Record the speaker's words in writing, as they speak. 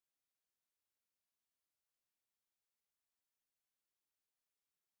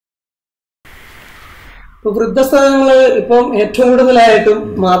ഇപ്പോൾ വൃദ്ധസദനങ്ങൾ ഇപ്പം ഏറ്റവും കൂടുതലായിട്ടും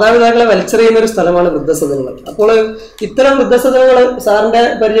മാതാപിതാക്കളെ വലിച്ചെറിയുന്ന ഒരു സ്ഥലമാണ് വൃദ്ധസദനങ്ങൾ. അപ്പോൾ ഇത്തരം വൃദ്ധസദനങ്ങൾ സാറിന്റെ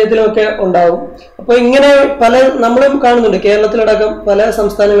പരിചയത്തിലൊക്കെ ഉണ്ടാവും. അപ്പോൾ ഇങ്ങനെ പല നമ്മളും കാണുന്നുണ്ട്, കേരളത്തിലടക്കം പല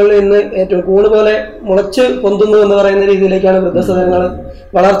സംസ്ഥാനങ്ങളിൽ ഇന്ന് ഏറ്റവും കൂണ് പോലെ മുളച്ച് പൊന്തുന്നു എന്ന് പറയുന്ന രീതിയിലേക്കാണ് വൃദ്ധസദനങ്ങൾ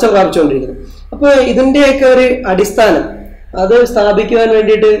വളർച്ച പ്രാപിച്ചുകൊണ്ടിരിക്കുന്നത്. അപ്പോൾ ഇതിന്റെയൊക്കെ ഒരു അടിസ്ഥാനം അത് സ്ഥാപിക്കുവാൻ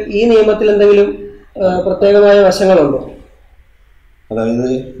വേണ്ടിയിട്ട് ഈ നിയമത്തിൽ എന്തെങ്കിലും പ്രത്യേകമായ വശങ്ങളുണ്ടോ? അതായത്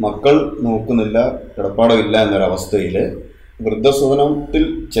മക്കൾ നോക്കുന്നില്ല, കിടപ്പാടമില്ല എന്നൊരവസ്ഥയിൽ വൃദ്ധസദനത്തിൽ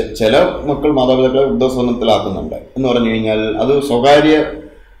ചില മക്കൾ മാതാപിതാക്കളെ വൃദ്ധസദനത്തിലാക്കുന്നുണ്ട് എന്ന് പറഞ്ഞു കഴിഞ്ഞാൽ അത് സ്വകാര്യ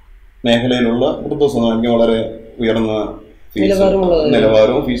മേഖലയിലുള്ള വൃദ്ധസദനം വളരെ ഉയർന്ന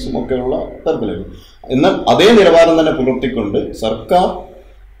നിലവാരവും ഫീസും ഒക്കെയുള്ള തരത്തിലായിരുന്നു. എന്നാൽ അതേ നിലവാരം തന്നെ പുലർത്തിക്കൊണ്ട് സർക്കാർ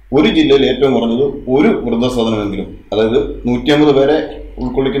ഒരു ജില്ലയിൽ ഏറ്റവും കുറഞ്ഞത് ഒരു വൃദ്ധസദനമെങ്കിലും, അതായത് 150 പേരെ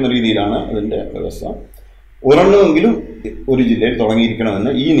ഉൾക്കൊള്ളിക്കുന്ന രീതിയിലാണ് അതിൻ്റെ വ്യവസ്ഥ, ഒരെണ്ണമെങ്കിലും ഒരു ജില്ലയിൽ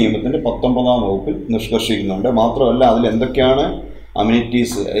തുടങ്ങിയിരിക്കണമെന്ന് ഈ നിയമത്തിന്റെ 19ാം വകുപ്പിൽ നിഷ്കർഷിക്കുന്നുണ്ട്. മാത്രമല്ല അതിൽ എന്തൊക്കെയാണ്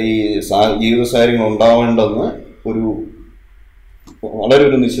അമ്യൂണിറ്റീസ്, ഈ ജീവിത സാഹചര്യങ്ങൾ ഉണ്ടാവേണ്ടെന്ന് വളരെ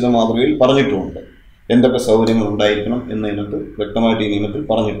ഒരു നിശ്ചിത മാതൃകയിൽ പറഞ്ഞിട്ടുമുണ്ട്. എന്തൊക്കെ സൗകര്യങ്ങൾ ഉണ്ടായിരിക്കണം എന്നതിനകത്ത് വ്യക്തമായിട്ട് ഈ നിയമത്തിൽ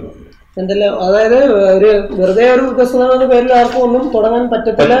പറഞ്ഞിട്ടുമുണ്ട്. എന്തെല്ലാം, അതായത് ഒരു വെറുതെ ഒരു വൃദ്ധസദനത്തിന്റെ പേരിൽ ആർക്കും ഒന്നും തുടങ്ങാൻ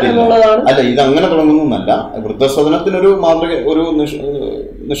പറ്റത്തില്ല എന്നുള്ളതാണ്. അല്ല, ഇത് അങ്ങനെ തുടങ്ങുന്നല്ല, വൃദ്ധസദനത്തിനൊരു മാതൃക ഒരു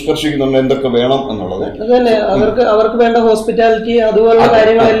നിഷ്കർഷിക്കുന്നുണ്ട് എന്തൊക്കെ വേണം എന്നുള്ളത്. അതുതന്നെ അവർക്ക് വേണ്ട ഹോസ്പിറ്റാലിറ്റി അതുപോലുള്ള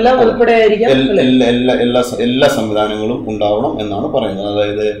കാര്യങ്ങളെല്ലാം ഉൾപ്പെടെ ആയിരിക്കും. എല്ലാ സംവിധാനങ്ങളും ഉണ്ടാവണം എന്നാണ് പറയുന്നത്.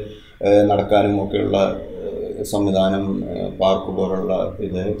 അതായത് നടക്കാനും ഒക്കെയുള്ള സംവിധാനം, പാർക്ക് പോലുള്ള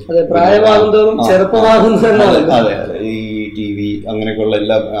ഇത്, പ്രായമാകുന്നതും ചെറുപ്പമാകുന്നതും, അതെ അതെ, ഈ TV അങ്ങനെയൊക്കെയുള്ള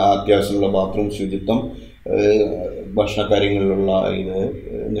എല്ലാ അത്യാവശ്യമുള്ള ബാത്റൂം, ശുചിത്വം, ഭക്ഷണകാര്യങ്ങളിലുള്ള ഇത്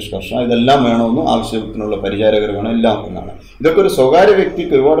നിഷ്കർഷണം, ഇതെല്ലാം വേണമെന്ന് ആവശ്യത്തിനുള്ള പരിചാരകർ വേണം, എല്ലാം എന്നാണ്. ഇതൊക്കെ ഒരു സ്വകാര്യ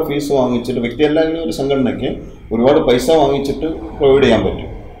വ്യക്തിക്ക് ഒരുപാട് ഫീസ് വാങ്ങിച്ചിട്ട്, വ്യക്തിയല്ലെങ്കിൽ ഒരു സംഘടനയ്ക്ക് ഒരുപാട് പൈസ വാങ്ങിച്ചിട്ട് പ്രൊവൈഡ് ചെയ്യാൻ പറ്റും.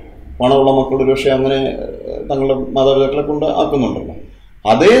 പണമുള്ള മക്കൾ ഒരുപക്ഷെ അങ്ങനെ തങ്ങളുടെ മാതാപിതാക്കളെ കൊണ്ട് ആക്കുന്നുണ്ടല്ലോ.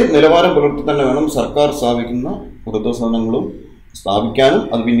 അതേ നിലവാരം പുലർത്തി തന്നെ വേണം സർക്കാർ സ്ഥാപിക്കുന്ന വൃദ്ധസദനങ്ങളും സ്ഥാപിക്കാനും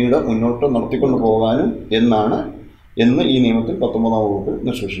അത് പിന്നീട് മുന്നോട്ട് നടത്തിക്കൊണ്ടു പോകാനും എന്ന് ഈ നിയമത്തിൽ 19ാം വകുപ്പിൽ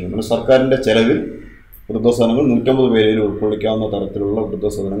നിഷ്കർഷിക്കുന്നു. സർക്കാരിൻ്റെ ചെലവിൽ വൃദ്ധസദനങ്ങൾ 150 പേരിൽ ഉൾക്കൊള്ളിക്കാവുന്ന തരത്തിലുള്ള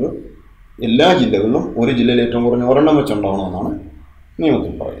വൃദ്ധസദനങ്ങൾ എല്ലാ ജില്ലകളിലും ഒരു ജില്ലയിൽ ഏറ്റവും കുറഞ്ഞ ഒരെണ്ണം വെച്ചുണ്ടാവണമെന്നാണ്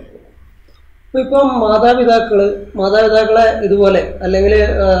നിയമത്തിൽ പറയുന്നത്. ഇപ്പം മാതാപിതാക്കളെ ഇതുപോലെ അല്ലെങ്കിൽ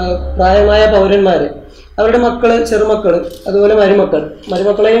പ്രായമായ പൗരന്മാര്, അവരുടെ മക്കള്, ചെറുമക്കള്, അതുപോലെ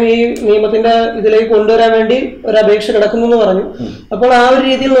മരുമക്കളെയും ഈ നിയമത്തിന്റെ ഇതിലേക്ക് കൊണ്ടുവരാൻ വേണ്ടി ഒരു അപേക്ഷ കിടക്കുന്നു എന്ന് പറഞ്ഞു. അപ്പോൾ ആ ഒരു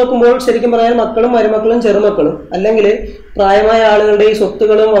രീതിയിൽ നോക്കുമ്പോൾ ശരിക്കും പറയാൻ മക്കളും മരുമക്കളും ചെറുമക്കളും അല്ലെങ്കിൽ പ്രായമായ ആളുകളുടെ ഈ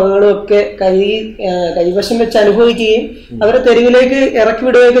സ്വത്തുകളും വകകളും ഒക്കെ കൈവശം വെച്ച് അനുഭവിക്കുകയും അവരെ തെരുവിലേക്ക് ഇറക്കി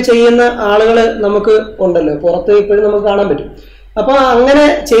വിടുകയൊക്കെ ചെയ്യുന്ന ആളുകൾ നമുക്ക് ഉണ്ടല്ലോ, പുറത്ത് ഇപ്പോഴും നമുക്ക് കാണാൻ പറ്റും. അപ്പൊ അങ്ങനെ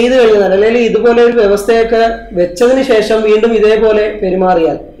ചെയ്തു കഴിഞ്ഞാൽ അല്ലെങ്കിൽ ഇതുപോലെ ഒരു വ്യവസ്ഥയൊക്കെ വെച്ചതിന് ശേഷം വീണ്ടും ഇതേപോലെ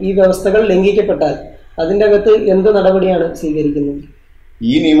പെരുമാറിയാൽ, ഈ വ്യവസ്ഥകൾ ലംഘിക്കപ്പെട്ടാൽ അതിൻ്റെ അകത്ത് എന്ത് നടപടിയാണ് സ്വീകരിക്കുന്നത്?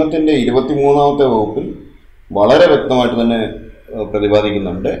 ഈ നിയമത്തിന്റെ 23ാമത്തെ വകുപ്പിൽ വളരെ വ്യക്തമായിട്ട് തന്നെ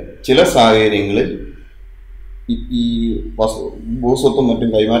പ്രതിപാദിക്കുന്നുണ്ട്. ചില സാഹചര്യങ്ങളിൽ ഈ ഭൂസ്വത്തും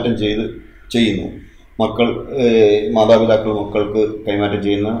മറ്റും കൈമാറ്റം ചെയ്യുന്നു, മാതാപിതാക്കൾ മക്കൾക്ക് കൈമാറ്റം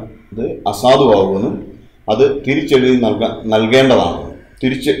ചെയ്യുന്ന ഇത് അസാധുവാകുമെന്നും അത് തിരിച്ചെഴുതി നൽകേണ്ടതാണ്,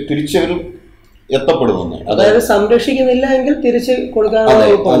 തിരിച്ചെഴുതി എത്തപ്പെടുമെന്ന്. അതായത് സംരക്ഷിക്കുന്നില്ല എങ്കിൽ തിരിച്ച് കൊടുക്കാൻ.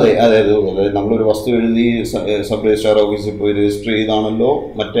 അതായത് നമ്മളൊരു വസ്തു എഴുതി സബ് രജിസ്ട്രാർ ഓഫീസിൽ പോയി രജിസ്റ്റർ ചെയ്താണല്ലോ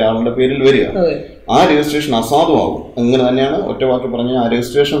മറ്റേ ആളുടെ പേരിൽ വരിക. ആ രജിസ്ട്രേഷൻ അസാധുവാകും. അങ്ങനെ തന്നെയാണ് ഒറ്റ വാക്കി പറഞ്ഞാൽ ആ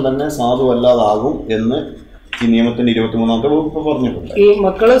രജിസ്ട്രേഷൻ തന്നെ സാധുവല്ലാതാകും എന്ന് ഈ നിയമത്തിന്റെ 23ാമത്തെ വകുപ്പ് പറഞ്ഞിട്ടുണ്ട്. ഈ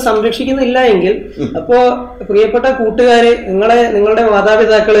മക്കള് സംരക്ഷിക്കുന്നില്ല എങ്കിൽ അപ്പോ പ്രിയപ്പെട്ട കൂട്ടുകാര്, നിങ്ങളുടെ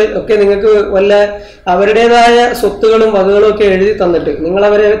മാതാപിതാക്കള് ഒക്കെ നിങ്ങൾക്ക് വല്ല അവരുടേതായ സ്വത്തുകളും വകകളും ഒക്കെ എഴുതി തന്നിട്ട് നിങ്ങൾ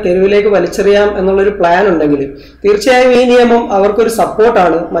അവരെ തെരുവിലേക്ക് വലിച്ചെറിയാം എന്നുള്ളൊരു പ്ലാൻ ഉണ്ടെങ്കിൽ തീർച്ചയായും ഈ നിയമം അവർക്കൊരു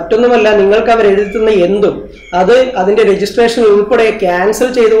സപ്പോർട്ടാണ്. മറ്റൊന്നുമല്ല, നിങ്ങൾക്ക് അവർ എഴുതുന്ന എന്തും അതിന്റെ രജിസ്ട്രേഷൻ ഉൾപ്പെടെ ക്യാൻസൽ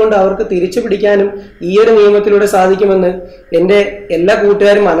ചെയ്തുകൊണ്ട് അവർക്ക് തിരിച്ചു പിടിക്കാനും ഈ ഒരു നിയമത്തിലൂടെ സാധിക്കുമെന്ന് എൻ്റെ എല്ലാ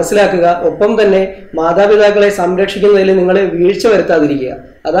കൂട്ടുകാരും മനസ്സിലാക്കുക. ഒപ്പം തന്നെ മാതാപിതാക്കളെ സംരക്ഷിക്കുന്നതിൽ നിങ്ങൾ വീഴ്ച വരുത്താതിരിക്കുക.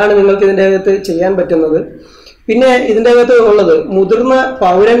 അതാണ് നിങ്ങൾക്ക് ഇതിൻ്റെ അകത്ത് ചെയ്യാൻ പറ്റുന്നത്. പിന്നെ ഇതിൻ്റെ അകത്ത് ഉള്ളത് മുതിർന്ന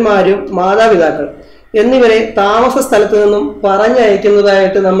പൗരന്മാരും മാതാപിതാക്കൾ എന്നിവരെ താമസ സ്ഥലത്ത് നിന്നും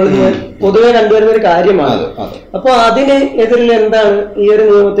പറഞ്ഞയക്കുന്നതായിട്ട് നമ്മൾ പൊതുവെ കണ്ടുവരുന്ന ഒരു കാര്യമാണ്. അപ്പോൾ അതിന് എതിരിൽ എന്താണ് ഈ ഒരു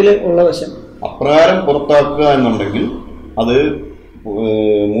നിയമത്തിൽ ഉള്ള വശം? അപ്രകാരം പുറത്താക്കുക എന്നുണ്ടെങ്കിൽ അത്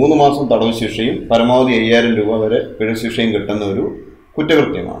 3 മാസം തടവ് ശിക്ഷയും പരമാവധി 5000 രൂപ വരെ പിഴ ശിക്ഷയും കിട്ടുന്ന ഒരു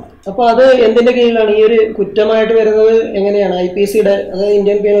കുറ്റകൃത്യമാണ്. അപ്പൊ അത് എന്തിന്റെ കീഴിലാണ് ഈ ഒരു കുറ്റമായിട്ട് വരുന്നത്? എങ്ങനെയാണ്? IPCയുടെ, അതായത്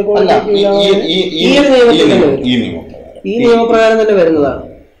ഇന്ത്യൻ പീനൽ കോഡിന്റെ കീഴിലാണ് ഈ നിയമപ്രകാരം തന്നെ വരുന്നതാണ്.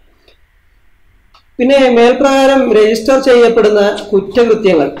 പിന്നെ മേൽപ്രകാരം രജിസ്റ്റർ ചെയ്യപ്പെടുന്ന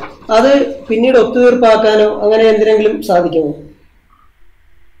കുറ്റകൃത്യങ്ങൾ അത് പിന്നീട് ഒത്തുതീർപ്പാക്കാനോ അങ്ങനെ എന്തിനെങ്കിലും സാധിക്കുമോ?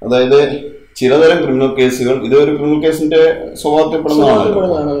 അതായത് ചിലതരം ക്രിമിനൽ കേസുകൾ, ഇതൊരു ക്രിമിനൽ കേസിന്റെ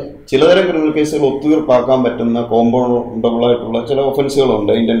സ്വഭാവത്തിൽപ്പെടുന്നതാണ്. ചിലതരം ക്രിമിനൽ കേസുകൾ ഒത്തുതീർപ്പാക്കാൻ പറ്റുന്ന കോമ്പൗണ്ടബിൾ ആയിട്ടുള്ള ചില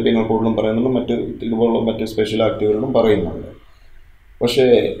ഒഫൻസുകളുണ്ട്. ഇന്ത്യൻ പീനൽ കോഡിലും പറയുന്നുണ്ട്, ഇതുപോലുള്ള മറ്റ് സ്പെഷ്യൽ ആക്ടുകളിലും പറയുന്നുണ്ട്. പക്ഷേ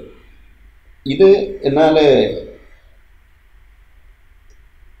ഇത് എന്നാൽ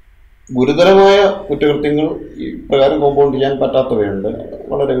ഗുരുതരമായ കുറ്റകൃത്യങ്ങൾ ഈ പ്രകാരം കോമ്പൗണ്ട് ചെയ്യാൻ പറ്റാത്തവയുണ്ട്,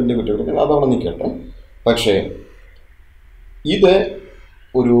 വളരെ വലിയ കുറ്റകൃത്യങ്ങൾ, അതവിടെ നിൽക്കട്ടെ. പക്ഷേ ഇത്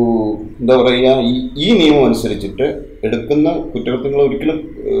ഒരു എന്താ പറയുക, ഈ നിയമം അനുസരിച്ചിട്ട് എടുക്കുന്ന കുറ്റകൃത്യങ്ങൾ ഒരിക്കലും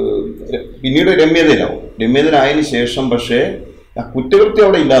പിന്നീട് രമ്യതയിലായതിനു ശേഷം പക്ഷേ ആ കുറ്റകൃത്യം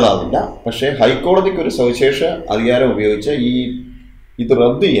അവിടെ ഇല്ലാതാവില്ല. പക്ഷേ ഹൈക്കോടതിക്ക് ഒരു സവിശേഷ അധികാരം ഉപയോഗിച്ച് ഇത്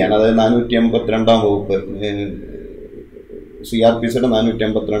റദ്ദ് ചെയ്യാൻ, അതായത് 452 വകുപ്പ് CRPCയുടെ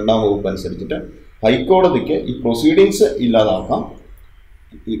 452 വകുപ്പ് അനുസരിച്ചിട്ട് ഹൈക്കോടതിക്ക് ഈ പ്രൊസീഡിങ്സ് ഇല്ലാതാക്കാം,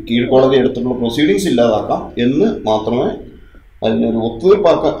 ഈ കീഴ്ക്കോടതി എടുത്തിട്ടുള്ള പ്രൊസീഡിങ്സ് ഇല്ലാതാക്കാം എന്ന് മാത്രമേ അതിനൊരു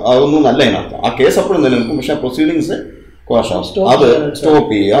ഒത്തുതീർപ്പാകുന്നു എന്നല്ല അതിനർത്ഥം. ആ കേസ് അപ്പോഴും നിലനിൽക്കും, പക്ഷെ ആ പ്രൊസീഡിങ്സ് അത്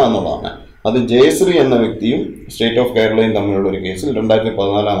സ്റ്റോപ്പ് ചെയ്യുക എന്നുള്ളതാണ്. അത് ജയശ്രീ എന്ന വ്യക്തിയും സ്റ്റേറ്റ് ഓഫ് കേരളയും തമ്മിലുള്ള ഒരു കേസിൽ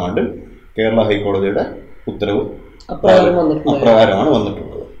 2014 ആണ്ടിൽ കേരള ഹൈക്കോടതിയുടെ ഉത്തരവ് അപ്രകാരമാണ്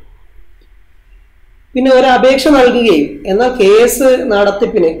വന്നിട്ടുള്ളത്. പിന്നെ ഒരു അപേക്ഷ നൽകുകയും എന്നാൽ കേസ്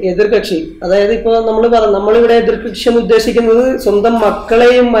നടത്തിപ്പിന് എതിർകക്ഷി, അതായത് ഇപ്പോൾ നമ്മളിവിടെ എതിർകക്ഷി എന്ന് ഉദ്ദേശിക്കുന്നത് സ്വന്തം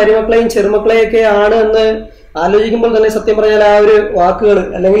മക്കളെയും മരുമക്കളെയും ചെറുമക്കളെയൊക്കെ ആണ് എന്ന് ആലോചിക്കുമ്പോൾ തന്നെ സത്യം പറഞ്ഞാൽ ആ ഒരു വാക്കുകൾ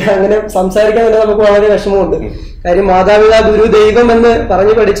അല്ലെങ്കിൽ അങ്ങനെ സംസാരിക്കാൻ തന്നെ നമുക്ക് വളരെ വിഷമമുണ്ട്. കാര്യം മാതാപിതാ ഗുരു ദൈവം എന്ന്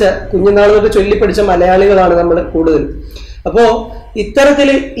പറഞ്ഞു പഠിച്ച, കുഞ്ഞുനാൾ തൊട്ട് ചൊല്ലി പഠിച്ച മലയാളികളാണ് നമ്മൾ കൂടുതൽ. അപ്പോ ഇത്തരത്തിൽ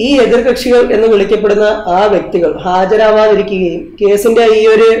ഈ എതിർകക്ഷികൾ എന്ന് വിളിക്കപ്പെടുന്ന ആ വ്യക്തികൾ ഹാജരാവാതിരിക്കുകയും കേസിന്റെ ഈ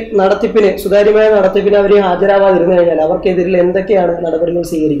ഒരു നടത്തിപ്പിന്, സുതാര്യമായ നടത്തിപ്പിന് അവർ ഹാജരാവാതിരുന്നു കഴിഞ്ഞാൽ അവർക്കെതിരിൽ എന്തൊക്കെയാണ് നടപടികൾ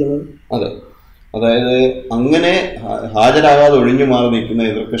സ്വീകരിക്കുന്നത്? അതെ, അതായത് അങ്ങനെ ഹാജരാകാതെ ഒഴിഞ്ഞു മാറി നിൽക്കുന്ന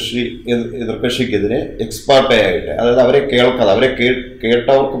എതിർകക്ഷിക്കെതിരെ എക്സ്പാർട്ടേ ആയിട്ട്, അതായത് അവരെ കേൾക്കാതെ, അവരെ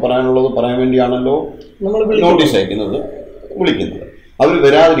കേട്ടവർക്ക് പറയാനുള്ളത് പറയാൻ വേണ്ടിയാണല്ലോ നമ്മൾ നോട്ടീസ് അയക്കുന്നത്, വിളിക്കുന്നത്. അവർ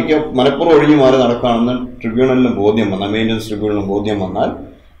വരാതിരിക്കുക, മനഃപൂർവ്വം ഒഴിഞ്ഞു മാറി നടക്കുകയാണെന്ന് ട്രിബ്യൂണലിന് ബോധ്യം വന്നാൽ, മെയിൻ്റനൻസ് ട്രിബ്യൂണലിന് ബോധ്യം വന്നാൽ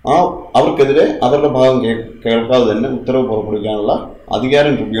അവർക്കെതിരെ അവരുടെ ഭാഗം കേൾക്കാതെ തന്നെ ഉത്തരവ് പുറപ്പെടുവിക്കാനുള്ള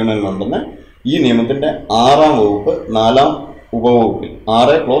അധികാരം ട്രിബ്യൂണലിനുണ്ടെന്ന് ഈ നിയമത്തിൻ്റെ 6-ാം വകുപ്പ് 4-ാം ഉപവകുപ്പിൽ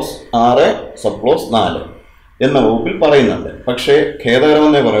 6 എന്ന വകുപ്പിൽ പറയുന്നുണ്ട്. പക്ഷേ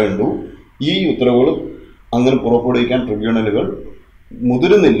ഖേദകരമെന്നേ പറയുള്ളൂ, ഈ ഉത്തരവുകൾ അങ്ങനെ പുറപ്പെടുവിക്കാൻ ട്രിബ്യൂണലുകൾ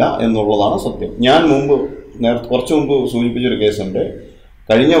മുതിരുന്നില്ല എന്നുള്ളതാണ് സത്യം. ഞാൻ കുറച്ചു മുമ്പ് സൂചിപ്പിച്ചൊരു കേസുണ്ട്.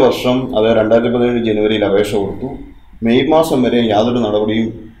 കഴിഞ്ഞ വർഷം, അതായത് 2017 ജനുവരിയിൽ അപേക്ഷ കൊടുത്തു, മെയ് മാസം വരെ യാതൊരു നടപടിയും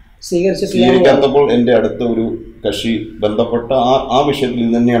സ്വീകരിക്കാത്തപ്പോൾ എൻ്റെ അടുത്ത ഒരു കക്ഷി ബന്ധപ്പെട്ട ആ വിഷയത്തിൽ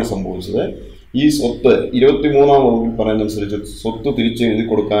ഇത് തന്നെയാണ് സംഭവിച്ചത്. ഈ സ്വത്ത് 23-ാം വകുപ്പിൽ പറയുന്നതനുസരിച്ച് സ്വത്ത് തിരിച്ചെഴുതി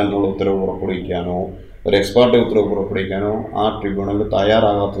കൊടുക്കാനുള്ള ഉത്തരവ് പുറപ്പെടുവിക്കാനോ ഒരു എക്സ്പാർട്ടി ഉത്തരവ് പുറപ്പെടുവിക്കാനോ ആ ട്രിബ്യൂണൽ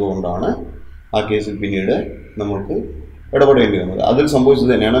തയ്യാറാകാത്തത് കൊണ്ടാണ് ആ കേസിൽ പിന്നീട് നമ്മൾക്ക് ഇടപെടേണ്ടി വന്നത്. അതിൽ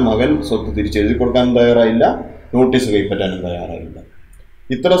സംഭവിച്ചത് തന്നെയാണ്. മകൻ സ്വത്ത് തിരിച്ചെഴുതി കൊടുക്കാനും തയ്യാറായില്ല, നോട്ടീസ് കൈപ്പറ്റാനും തയ്യാറായില്ല.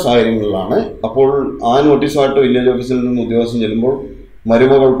 ഇത്തരം സാഹചര്യങ്ങളിലാണ്. അപ്പോൾ ആ നോട്ടീസുമായിട്ട് വില്ലേജ് ഓഫീസിൽ നിന്ന് ഉദ്യോഗസ്ഥൻ ചെല്ലുമ്പോൾ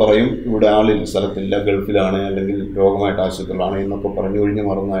മരുമകൾ പറയും ഇവിടെ ആളില്ല, സ്ഥലത്തില്ല, ഗൾഫിലാണ്, അല്ലെങ്കിൽ രോഗമായിട്ട് ആശുപത്രിയിലാണ് എന്നൊക്കെ പറഞ്ഞ് ഒഴിഞ്ഞു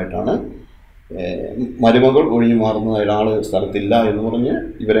മാറുന്നതായിട്ടാണ്. മരുമകൾ ഒഴിഞ്ഞു മാറുന്നതായിട്ട്, ആൾ സ്ഥലത്തില്ല എന്ന് പറഞ്ഞ്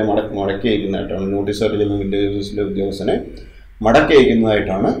ഇവരെ മടക്കി അയക്കുന്നതായിട്ടാണ്, നോട്ടീസായിട്ട് ചെല്ലുന്ന വില്ലേജ് ഓഫീസിലെ ഉദ്യോഗസ്ഥനെ മടക്കി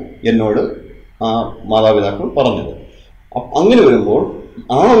അയക്കുന്നതായിട്ടാണ് എന്നോട് ആ മാതാപിതാക്കൾ പറഞ്ഞത്. അങ്ങനെ വരുമ്പോൾ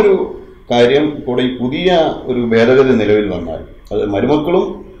ആ ഒരു കാര്യം കൂടെ ഈ പുതിയ ഒരു ഭേദഗതി നിലവിൽ വന്നാൽ, അത് മരുമക്കളും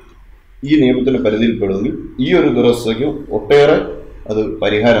ഈ നിയമത്തിൻ്റെ പരിധിയിൽപ്പെടുമെങ്കിൽ ഈ ഒരു ദുരവസ്ഥയ്ക്ക് ഒട്ടേറെ അത്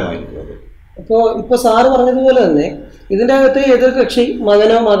പരിഹാരമായിരിക്കും. അത് ഇപ്പോൾ സാറ് പറഞ്ഞതുപോലെ തന്നെ ഇതിൻ്റെ അകത്ത് എതിർകക്ഷി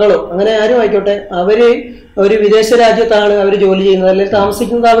മകനോ മകളോ അങ്ങനെ ആരും ആയിക്കോട്ടെ, അവര് ഒരു വിദേശ രാജ്യത്താണ് അവർ ജോലി ചെയ്യുന്നത് അല്ലെങ്കിൽ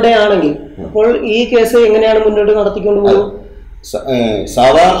താമസിക്കുന്നത് അവിടെയാണെങ്കിൽ, അപ്പോൾ ഈ കേസ് എങ്ങനെയാണ് മുന്നോട്ട് നടത്തിക്കൊണ്ട് പോകുന്നത്?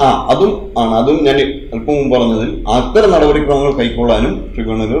 സാധാരണ അതും ഞാൻ അല്പം മുമ്പ് പറഞ്ഞതിൽ അത്തരം നടപടിക്രമങ്ങൾ കൈക്കൊള്ളാനും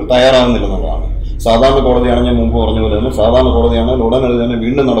ട്രിബ്യൂണലുകൾ തയ്യാറാകുന്നില്ലെന്നുള്ളതാണ്. സാധാരണ കോടതിയാണ്, ഞാൻ മുമ്പ് പറഞ്ഞ പോലെ തന്നെ സാധാരണ കോടതിയാണെങ്കിൽ ഉടനടി തന്നെ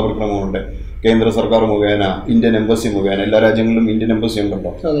വീണ്ടും നടപടിക്രമമുണ്ട്. കേന്ദ്ര സർക്കാർ മുഖേന, ഇന്ത്യൻ എംബസി മുഖേന, എല്ലാ രാജ്യങ്ങളിലും ഇന്ത്യൻ എംബസി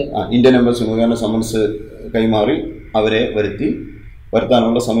ഉണ്ടല്ലോ, ഇന്ത്യൻ എംബസി മുഖേന സമൻസ് കൈമാറി അവരെ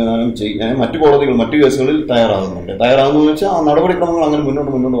വരുത്താനുള്ള സംവിധാനം ചെയ്യാൻ മറ്റു കോടതികൾ മറ്റു കേസുകളിൽ തയ്യാറാകുന്നതെന്ന് വെച്ചാൽ ആ നടപടിക്രമങ്ങൾ അങ്ങനെ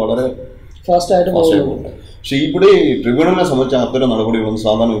മുന്നോട്ട് വളരെ ഫാസ്റ്റായിട്ട് പോകുന്നുണ്ട്. പക്ഷേ ഇവിടെ ട്രിബ്യൂണലിനെ സംബന്ധിച്ച അത്തരം നടപടികളൊന്നും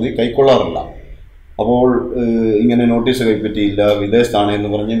സാധാരണഗതി കൈക്കൊള്ളാറില്ല. അപ്പോൾ ഇങ്ങനെ നോട്ടീസ് കൈപ്പറ്റിയില്ല, വിദേശത്താണ് എന്ന്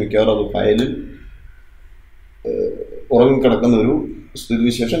പറഞ്ഞ് മിക്കവാറും അത് ഫയലിൽ ഉറങ്ങിക്കിടക്കുന്ന ഒരു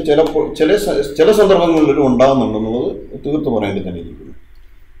സ്ഥിതിവിശേഷം ചില സന്ദർഭങ്ങളിലും ഉണ്ടാകുന്നുണ്ടെന്നുള്ളത് തീർത്ത് പറയേണ്ടി തന്നെ ഇരിക്കുന്നു.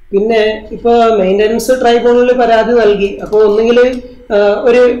 പിന്നെ ഇപ്പോൾ മെയിൻ്റനൻസ് ട്രൈബ്യൂണലിൽ പരാതി നൽകി, അപ്പോൾ ഒന്നുകിൽ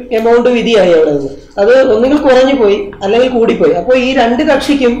ഒരു എമൗണ്ട് വിധിയായി അവിടെ നിന്ന്, അത് ഒന്നുകിൽ കുറഞ്ഞു പോയി അല്ലെങ്കിൽ കൂടിപ്പോയി. അപ്പോൾ ഈ രണ്ട്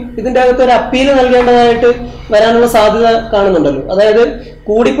കക്ഷിക്കും ഇതിൻ്റെ അകത്ത് ഒരു അപ്പീൽ നൽകേണ്ടതായിട്ട് വരാനുള്ള സാധ്യത കാണുന്നുണ്ടല്ലോ. അതായത്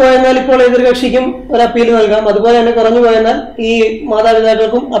കൂടിപ്പോയെന്നാൽ ഇപ്പോൾ എതിർകക്ഷിക്കും ഒരു അപ്പീൽ നൽകാം, അതുപോലെ തന്നെ കുറഞ്ഞു പോയെന്നാൽ ഈ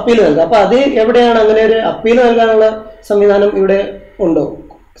മാതാപിതാക്കൾക്കും അപ്പീൽ നൽകാം. അപ്പൊ അത് എവിടെയാണ് അങ്ങനെ ഒരു അപ്പീൽ നൽകാനുള്ള സംവിധാനം ഇവിടെ ഉണ്ടോ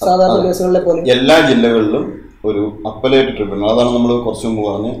സാധാരണ കേസുകളിലെ പോലെ? എല്ലാ ജില്ലകളിലും ഒരു അപ്പലേറ്റ് ട്രിബ്യൂണൽ, അതാണ് നമ്മൾ കുറച്ചു മുമ്പ്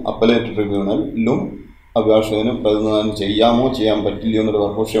പറഞ്ഞ് അപ്പലേറ്റ് ട്രിബ്യൂണലിലും അഭിഭാഷകന് പ്രതിനിധാനം ചെയ്യാമോ ചെയ്യാൻ പറ്റില്ലയോ എന്നൊരു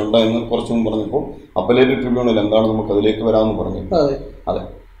വർക്കോഷ ഉണ്ടായെന്ന് കുറച്ചു മുമ്പ് പറഞ്ഞപ്പോൾ അപ്പലേറ്റ് ട്രിബ്യൂണൽ എന്താണ് നമുക്ക് അതിലേക്ക് വരാമെന്ന് പറഞ്ഞു. അതെ,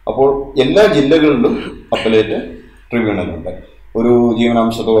 അപ്പോൾ എല്ലാ ജില്ലകളിലും അപ്പലേറ്റ് ട്രിബ്യൂണലുണ്ട്. ഒരു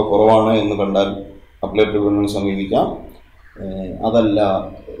ജീവനാംശ തുക കുറവാണ് എന്ന് കണ്ടാൽ അപ്പലേറ്റ് ട്രിബ്യൂണലിനെ സമീപിക്കാം. അതല്ല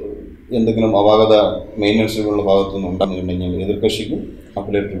എന്തെങ്കിലും അപാകത മെയിൻ്റനൻസ് ട്രിബ്യൂണൽ ഭാഗത്തു നിന്ന് ഉണ്ടാകുന്നുണ്ടെങ്കിൽ എതിർകക്ഷിക്കും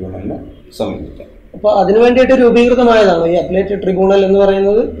അപ്പലേറ്റ് ട്രിബ്യൂണലിനെ സമീപിക്കാം. അപ്പൊ അതിനു വേണ്ടിയിട്ട് രൂപീകൃതമായതാണോ ഈ അപ്പലേറ്റ് ട്രിബ്യൂണൽ എന്ന്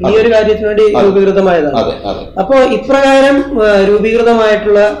പറയുന്നത്? ഈ ഒരു കാര്യത്തിന് വേണ്ടി രൂപീകൃതമായതാണ്. അപ്പോ ഇപ്രകാരം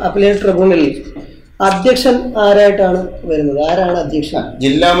രൂപീകൃതമായിട്ടുള്ള അപ്പലേറ്റ് ട്രിബ്യൂണലിൽ അധ്യക്ഷൻ ആരായിട്ടാണ് വരുന്നത്? ആരാണ് അധ്യക്ഷൻ?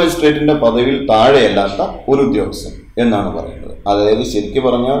 ജില്ലാ മജിസ്ട്രേറ്റിന്റെ പദവിയിൽ താഴെയല്ലാത്ത ഒരു ഉദ്യോഗസ്ഥൻ എന്നാണ് പറയുന്നത്. അതായത് ശരിക്കും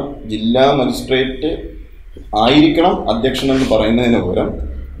പറഞ്ഞാൽ ജില്ലാ മജിസ്ട്രേറ്റ് ആയിരിക്കണം അധ്യക്ഷൻ എന്ന് പറയുന്നതിന് പകരം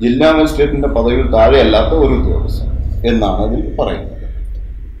ജില്ലാ മജിസ്ട്രേറ്റിന്റെ പദവിയിൽ താഴെയല്ലാത്ത ഒരു ഉദ്യോഗസ്ഥൻ എന്നാണ് അതിൽ പറയുന്നത്.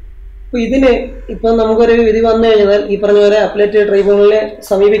 അപ്പൊ ഇതിന് ഇപ്പൊ നമുക്കൊരു വിധി വന്നു കഴിഞ്ഞാൽ ഈ പറഞ്ഞ പോലെ അപ്പലേറ്റ് ട്രിബ്യൂണലിനെ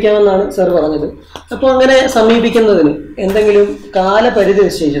സമീപിക്കാമെന്നാണ് സാർ പറഞ്ഞത്. അപ്പൊ അങ്ങനെ സമീപിക്കുന്നതിന് എന്തെങ്കിലും കാലപരിധി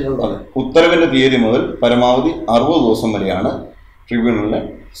നിശ്ചയിച്ചിട്ടുണ്ടോ? ഉത്തരവിന്റെ തീയതി മുതൽ പരമാവധി 60 ദിവസം വരെയാണ് ട്രിബ്യൂണലിനെ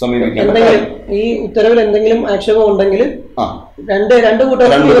സമീപിക്കാൻ. ഈ ഉത്തരവിൽ എന്തെങ്കിലും ആക്ഷേപം ഉണ്ടെങ്കിൽ രണ്ട്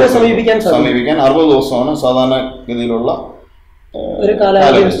കൂട്ടരും സമീപിക്കാൻ 60 ദിവസമാണ് സാധാരണ ഗതിയിലുള്ള ഒരു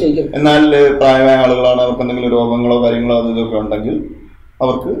കാലാവധി നിശ്ചയിക്കും. എന്നാൽ പ്രായമായ ആളുകളാണ്, അവർക്ക് എന്തെങ്കിലും രോഗങ്ങളോ കാര്യങ്ങളോ അത് ഇതൊക്കെ ഉണ്ടെങ്കിൽ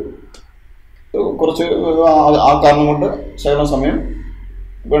അവർക്ക് കുറച്ച് ആ കാരണം കൊണ്ട് ശകലം സമയം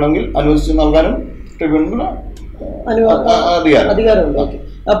വേണമെങ്കിൽ അനുവദിച്ച് നൽകാനും ട്രിബ്യൂണലിന് അധികാരമുണ്ട്.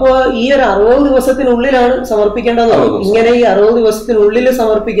 അപ്പോ ഈ ഒരു 60 ദിവസത്തിനുള്ളിലാണ് സമർപ്പിക്കേണ്ടത്. ഇങ്ങനെ ഈ 60 ദിവസത്തിനുള്ളിൽ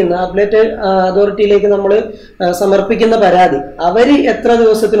സമർപ്പിക്കുന്ന അപ്പലേറ്റ് അതോറിറ്റിയിലേക്ക് നമ്മൾ സമർപ്പിക്കുന്ന പരാതി അവര് എത്ര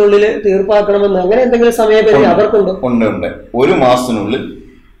ദിവസത്തിനുള്ളിൽ തീർപ്പാക്കണമെന്ന് അങ്ങനെ എന്തെങ്കിലും സമയപരിധി അവർക്കുണ്ടോ? ഉണ്ട്. ഒരു മാസത്തിനുള്ളിൽ,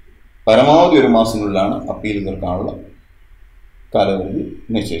 പരമാവധി ഒരു മാസത്തിനുള്ളിലാണ് അപ്പീൽ തീർക്കാനുള്ള കാലപരിധി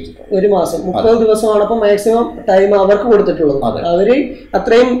നിശ്ചയിച്ചിട്ടുണ്ട്. ഒരു മാസം 30 ദിവസമാണ് അപ്പൊ മാക്സിമം ടൈം അവർക്ക് കൊടുത്തിട്ടുള്ളത്. അവര്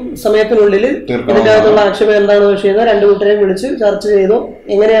അത്രയും സമയത്തിനുള്ളിൽ ഇതിന്റെ അകത്തുള്ള ആക്ഷേപം എന്താണെന്ന് വെച്ച് കഴിഞ്ഞാൽ രണ്ടു കൂട്ടരെയും വിളിച്ച് ചർച്ച ചെയ്തോ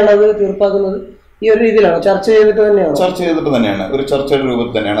എങ്ങനെയാണ് അത് തീർപ്പാക്കുന്നത്? ഈ ഒരു രീതിയിലാണ് ചർച്ച ചെയ്തിട്ട് തന്നെയാണ് ഒരു ചർച്ചയുടെ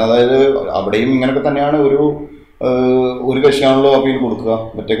രൂപത്തിൽ തന്നെയാണ്. അതായത് അവിടെയും ഇങ്ങനെയൊക്കെ തന്നെയാണ്. ഒരു കക്ഷിയാണല്ലോ അപ്പീൽ കൊടുക്കുക,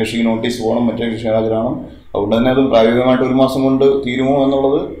 മറ്റേ കക്ഷിക്ക് നോട്ടീസ് പോകണം, മറ്റേ കക്ഷി ഹാജരാകണം. അതുകൊണ്ട് തന്നെ അതും പ്രായോഗികമായിട്ട് ഒരു മാസം കൊണ്ട് തീരുമോ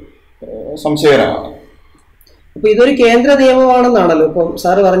എന്നുള്ളത് സംശയകരമാണ്. അപ്പൊ ഇതൊരു കേന്ദ്ര നിയമമാണെന്നാണല്ലോ ഇപ്പം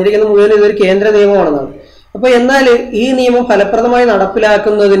സാറ് പറഞ്ഞിരിക്കുന്ന മുഴുവൻ ഇതൊരു കേന്ദ്ര നിയമമാണെന്നാണ്. അപ്പൊ എന്നാൽ ഈ നിയമം ഫലപ്രദമായി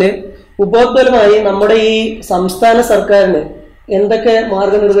നടപ്പിലാക്കുന്നതിന് ഉപോത്ബലമായി നമ്മുടെ ഈ സംസ്ഥാന സർക്കാരിന് എന്തൊക്കെ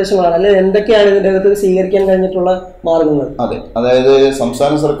മാർഗനിർദ്ദേശങ്ങളാണ്, അല്ലെങ്കിൽ എന്തൊക്കെയാണ് ഇതിൻ്റെ അകത്ത് സ്വീകരിക്കാൻ കഴിഞ്ഞിട്ടുള്ള മാർഗങ്ങൾ? അതായത്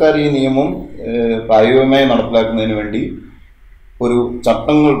സംസ്ഥാന സർക്കാർ ഈ നിയമം പ്രായോഗികമായി നടപ്പിലാക്കുന്നതിന് വേണ്ടി ഒരു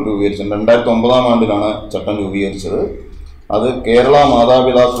ചട്ടങ്ങൾ രൂപീകരിച്ചിട്ടുണ്ട്. 2009 ആണ്ടിലാണ് ചട്ടം രൂപീകരിച്ചത്. അത് കേരള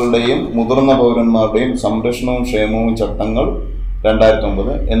മാതാപിതാക്കളുടെയും മുതിർന്ന പൗരന്മാരുടെയും സംരക്ഷണവും ക്ഷേമവും ചട്ടങ്ങൾ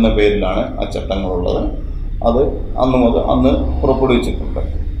 2009 എന്ന പേരിലാണ് ആ ചട്ടങ്ങളുള്ളത്. അത് അന്ന് പുറപ്പെടുവിച്ചിട്ടുണ്ട്.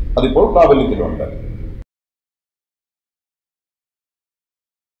 അതിപ്പോൾ പ്രാബല്യത്തിലുണ്ട്.